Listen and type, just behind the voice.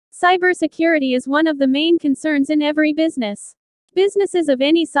Cybersecurity is one of the main concerns in every business. Businesses of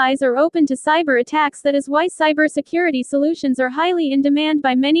any size are open to cyber attacks. That is why cybersecurity solutions are highly in demand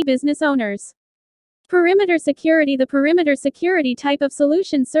by many business owners. Perimeter security. The perimeter security type of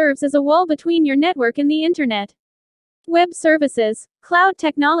solution serves as a wall between your network and the internet. Web services, cloud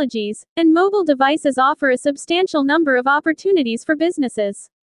technologies, and mobile devices offer a substantial number of opportunities for businesses.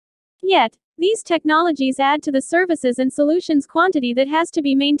 Yet, these technologies add to the services and solutions quantity that has to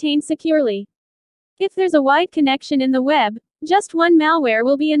be maintained securely. If there's a wide connection in the web, just one malware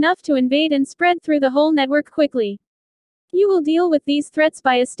will be enough to invade and spread through the whole network quickly. You will deal with these threats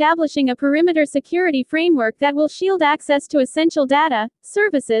by establishing a perimeter security framework that will shield access to essential data,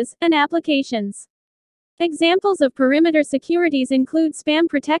 services, and applications. Examples of perimeter securities include spam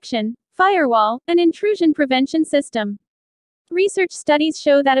protection, firewall, and intrusion prevention system. Research studies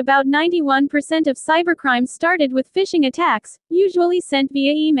show that about 91% of cybercrimes started with phishing attacks, usually sent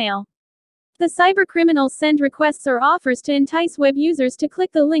via email. The cybercriminals send requests or offers to entice web users to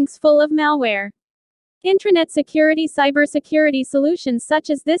click the links full of malware. Intranet security. Cybersecurity solutions such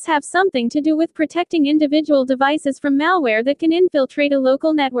as this have something to do with protecting individual devices from malware that can infiltrate a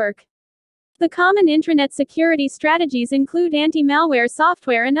local network. The common intranet security strategies include anti-malware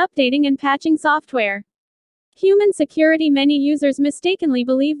software and updating and patching software. Human security. Many users mistakenly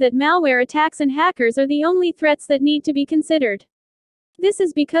believe that malware attacks and hackers are the only threats that need to be considered. This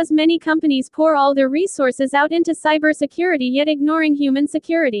is because many companies pour all their resources out into cybersecurity yet ignoring human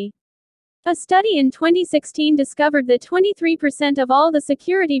security. A study in 2016 discovered that 23% of all the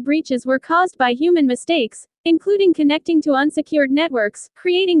security breaches were caused by human mistakes, including connecting to unsecured networks,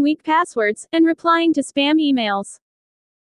 creating weak passwords, and replying to spam emails.